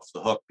Mulvaney off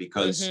the hook,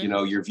 because,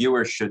 your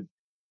viewers should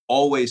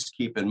always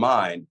keep in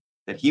mind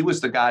that he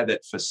was the guy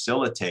that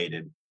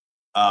facilitated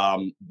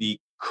the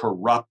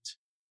corrupt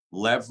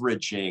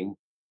leveraging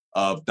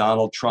of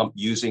Donald Trump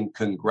using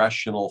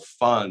congressional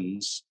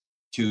funds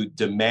to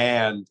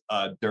demand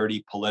a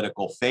dirty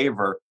political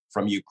favor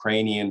from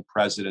Ukrainian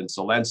President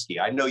Zelensky.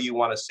 I know you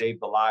want to save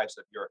the lives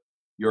of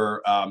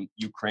your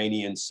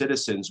Ukrainian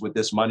citizens with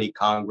this money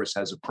Congress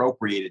has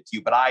appropriated to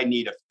you, but I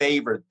need a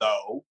favor,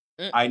 though.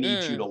 I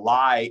need you to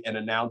lie and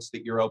announce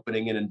that you're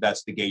opening an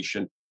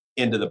investigation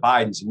into the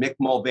Bidens. Mick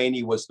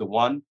Mulvaney was the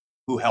one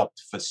who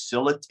helped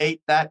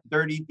facilitate that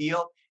dirty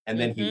deal. And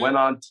then he went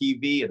on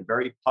TV and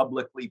very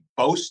publicly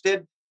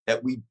boasted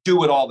that we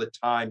do it all the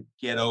time.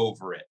 Get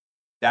over it.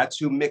 That's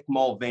who Mick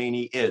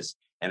Mulvaney is.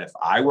 And if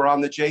I were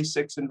on the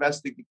J6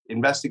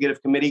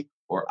 investigative committee,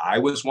 or I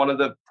was one of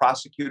the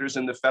prosecutors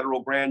in the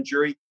federal grand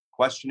jury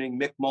questioning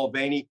Mick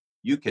Mulvaney,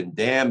 you can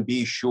damn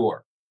be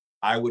sure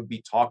I would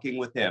be talking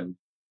with him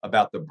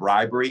about the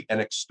bribery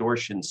and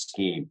extortion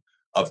scheme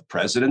of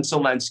President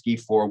Zelensky,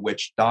 for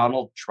which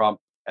Donald Trump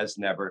has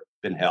never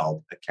been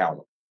held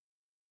accountable.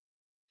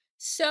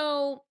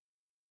 So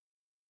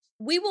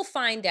we will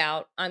find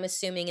out, I'm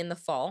assuming, in the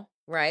fall,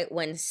 right,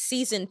 when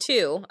season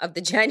 2 of the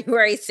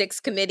January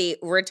 6th committee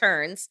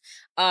returns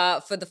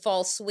for the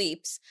fall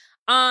sweeps.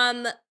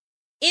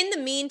 In the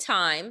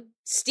meantime,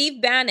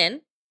 Steve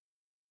Bannon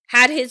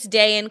had his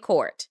day in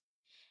court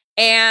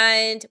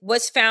and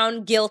was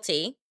found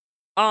guilty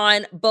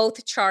on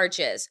both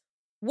charges.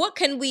 What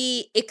can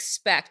we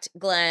expect,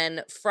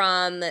 Glenn,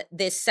 from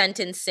this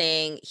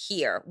sentencing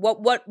here?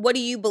 What do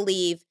you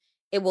believe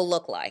it will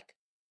look like?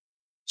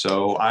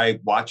 So I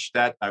watched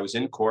that. I was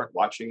in court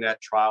watching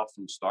that trial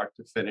from start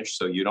to finish.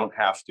 So you don't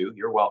have to.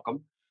 You're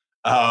welcome.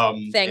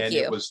 Thank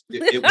you. It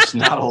was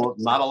not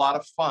a lot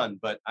of fun,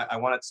 but I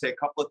wanted to say a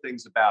couple of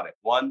things about it.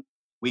 One,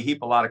 we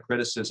heap a lot of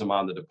criticism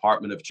on the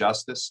Department of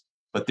Justice,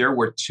 but there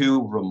were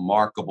 2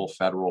 remarkable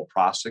federal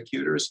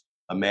prosecutors,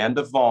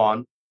 Amanda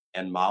Vaughn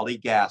and Molly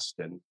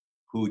Gaston,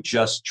 who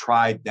just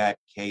tried that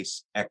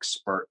case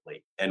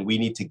expertly. And we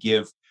need to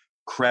give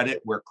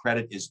credit where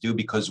credit is due,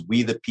 because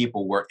we, the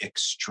people, were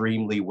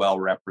extremely well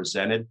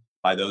represented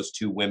by those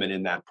 2 women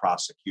in that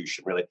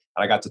prosecution, really.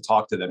 And I got to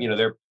talk to them. You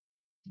know,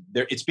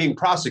 it's being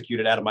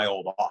prosecuted out of my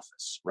old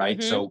office,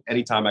 right? So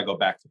anytime I go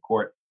back to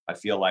court, I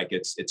feel like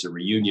it's a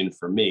reunion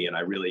for me, and I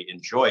really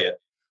enjoy it.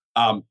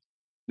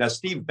 Now,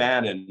 Steve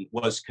Bannon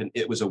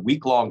it was a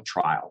week-long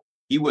trial.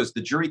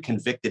 The jury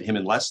convicted him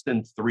in less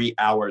than 3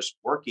 hours,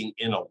 working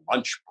in a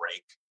lunch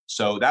break.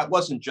 So that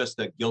wasn't just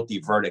a guilty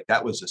verdict.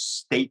 That was a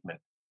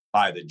statement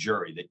by the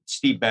jury that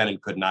Steve Bannon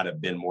could not have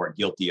been more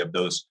guilty of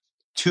those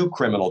 2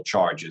 criminal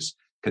charges: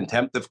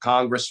 contempt of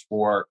Congress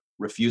for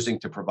refusing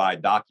to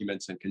provide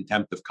documents, and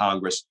contempt of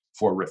Congress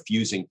for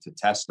refusing to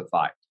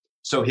testify.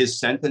 So his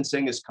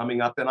sentencing is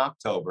coming up in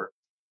October.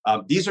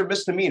 These are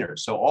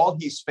misdemeanors. So all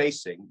he's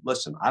facing,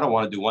 listen, I don't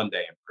want to do 1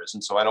 day in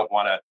prison, so I don't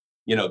want to,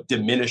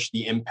 diminish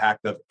the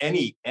impact of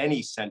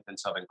any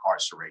sentence of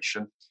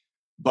incarceration.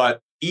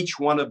 But each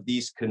one of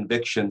these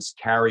convictions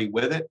carry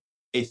with it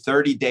a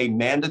 30-day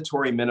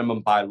mandatory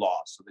minimum by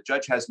law. So the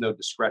judge has no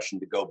discretion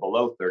to go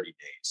below 30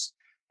 days.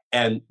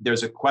 And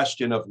there's a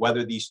question of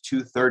whether these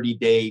 2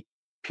 30-day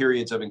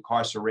periods of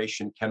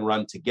incarceration can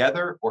run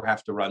together or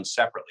have to run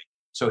separately.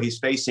 So he's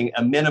facing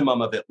a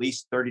minimum of at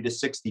least 30 to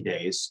 60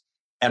 days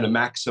and a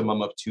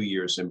maximum of 2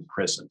 years in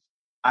prison.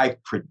 I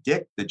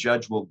predict the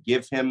judge will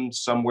give him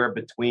somewhere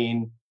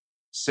between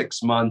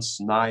 6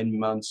 months, 9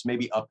 months,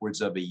 maybe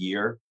upwards of a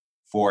year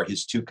for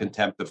his 2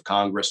 contempt of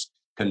Congress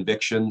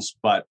convictions,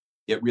 but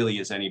it really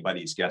is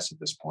anybody's guess at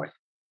this point.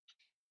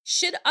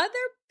 Should other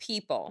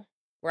people,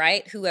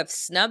 right, who have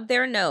snubbed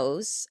their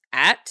nose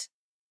at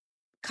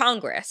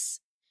Congress,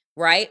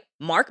 right,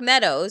 Mark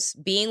Meadows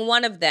being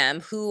one of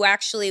them, who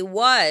actually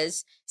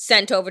was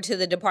sent over to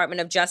the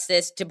Department of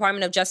Justice.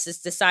 Department of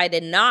Justice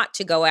decided not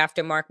to go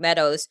after Mark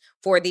Meadows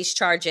for these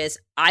charges.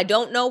 I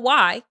don't know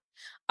why.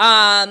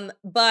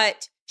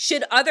 But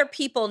should other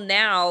people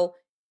now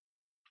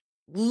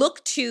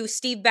look to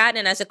Steve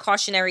Bannon as a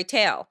cautionary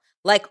tale?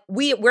 Like,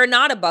 we're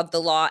not above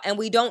the law, and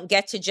we don't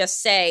get to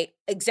just say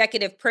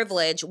executive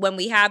privilege when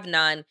we have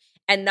none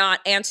and not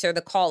answer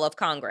the call of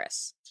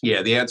Congress.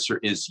 Yeah, the answer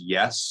is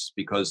yes,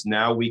 because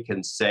now we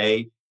can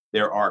say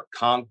there are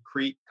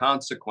concrete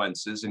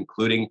consequences,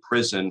 including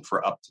prison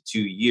for up to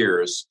 2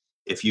 years,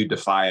 if you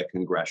defy a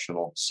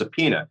congressional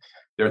subpoena.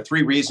 There are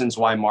 3 reasons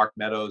why Mark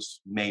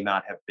Meadows may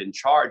not have been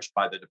charged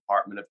by the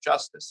Department of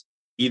Justice.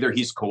 Either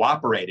he's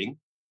cooperating,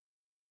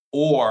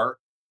 or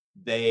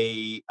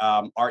they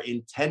are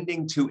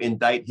intending to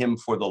indict him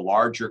for the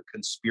larger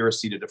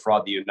conspiracy to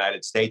defraud the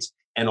United States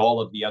and all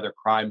of the other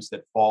crimes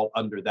that fall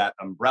under that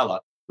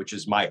umbrella, which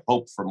is my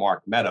hope for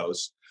Mark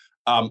Meadows.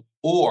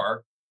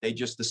 Or they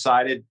just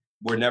decided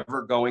we're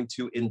never going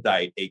to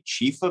indict a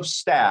chief of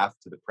staff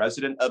to the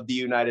president of the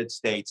United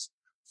States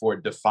for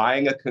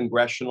defying a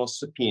congressional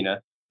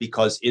subpoena,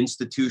 because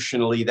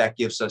institutionally that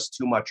gives us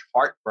too much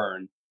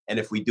heartburn. And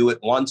if we do it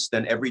once,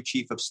 then every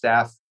chief of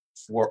staff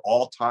for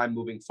all time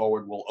moving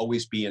forward will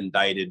always be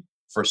indicted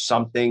for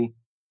something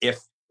if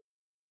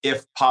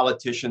if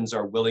politicians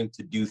are willing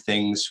to do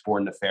things for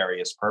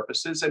nefarious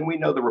purposes, and we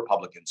know the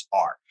Republicans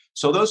are.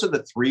 So those are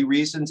the three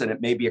reasons, and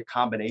it may be a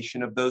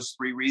combination of those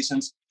three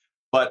reasons.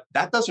 But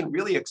that doesn't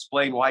really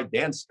explain why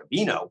Dan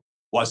Scavino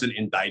wasn't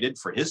indicted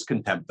for his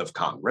contempt of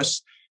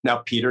Congress. Now,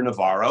 Peter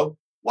Navarro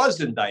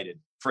was indicted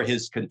for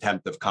his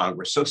contempt of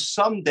Congress. So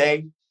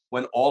someday,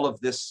 when all of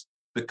this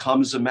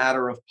becomes a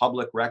matter of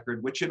public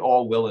record, which it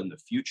all will in the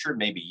future,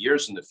 maybe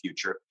years in the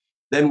future,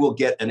 then we'll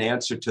get an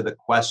answer to the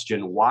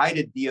question, why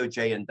did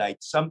DOJ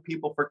indict some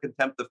people for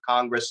contempt of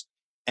Congress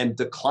and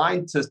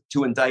decline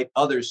to indict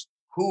others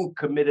who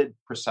committed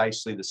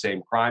precisely the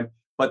same crime?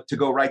 But to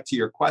go right to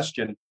your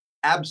question,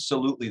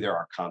 absolutely there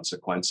are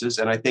consequences.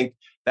 And I think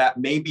that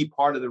may be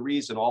part of the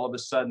reason all of a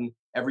sudden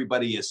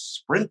everybody is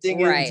sprinting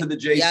into the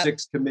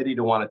J6 committee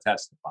to want to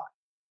testify.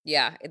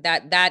 Yeah,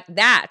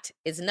 that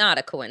is not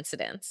a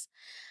coincidence.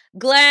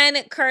 Glenn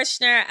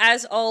Kirshner,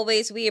 as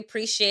always, we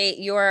appreciate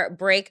your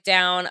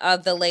breakdown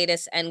of the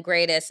latest and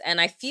greatest. And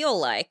I feel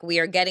like we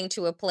are getting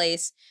to a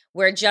place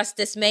where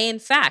justice may, in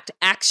fact,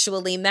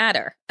 actually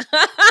matter,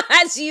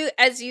 as you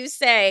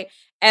say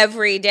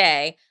every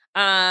day.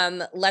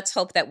 Let's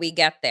hope that we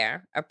get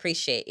there.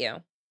 Appreciate you.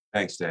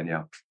 Thanks,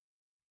 Danielle.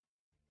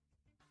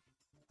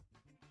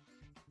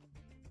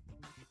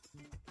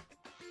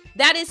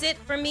 That is it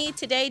for me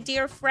today,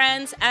 dear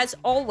friends. As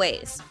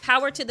always,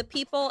 power to the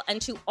people and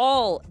to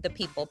all the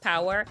people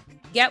power.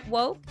 Get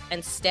woke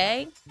and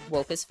stay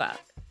woke as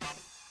fuck.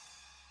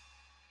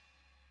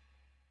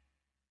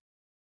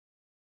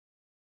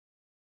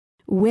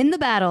 Win the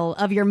battle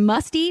of your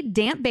musty,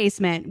 damp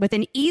basement with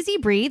an Easy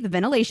Breathe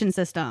ventilation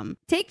system.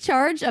 Take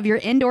charge of your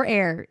indoor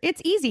air.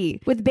 It's easy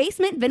with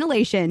basement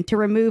ventilation to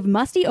remove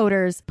musty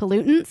odors,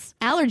 pollutants,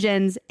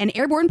 allergens, and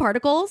airborne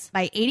particles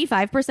by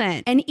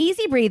 85%. An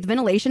Easy Breathe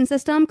ventilation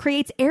system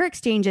creates air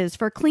exchanges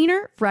for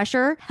cleaner,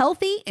 fresher,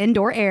 healthy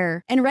indoor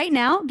air. And right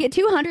now, get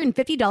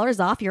 $250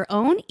 off your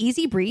own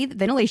Easy Breathe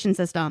ventilation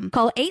system.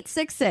 Call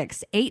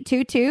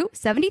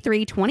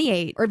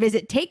 866-822-7328 or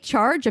visit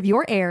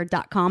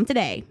takechargeofyourair.com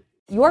today.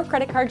 Your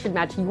credit card should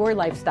match your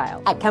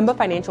lifestyle. At Kemba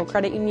Financial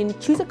Credit Union,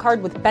 choose a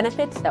card with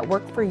benefits that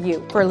work for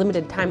you. For a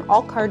limited time,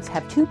 all cards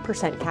have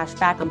 2% cash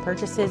back on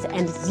purchases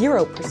and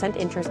 0%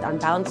 interest on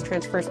balance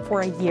transfers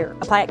for a year.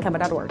 Apply at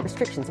Kemba.org.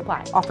 Restrictions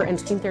apply. Offer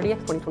ends June 30th,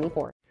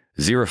 2024.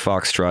 Zero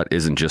Foxtrot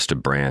isn't just a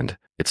brand,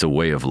 it's a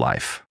way of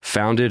life.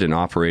 Founded and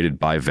operated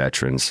by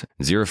veterans,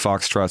 Zero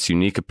Foxtrot's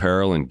unique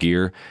apparel and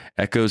gear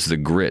echoes the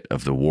grit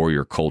of the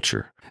warrior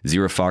culture.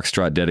 Zero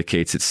Foxtrot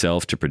dedicates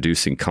itself to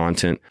producing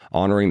content,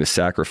 honoring the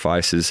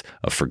sacrifices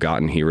of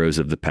forgotten heroes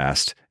of the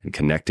past, and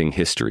connecting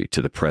history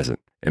to the present.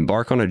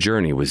 Embark on a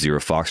journey with Zero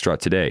Foxtrot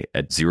today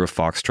at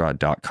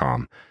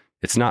zerofoxtrot.com.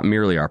 It's not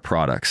merely our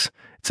products,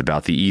 it's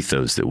about the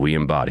ethos that we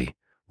embody.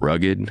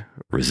 Rugged,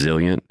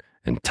 resilient,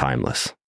 and timeless.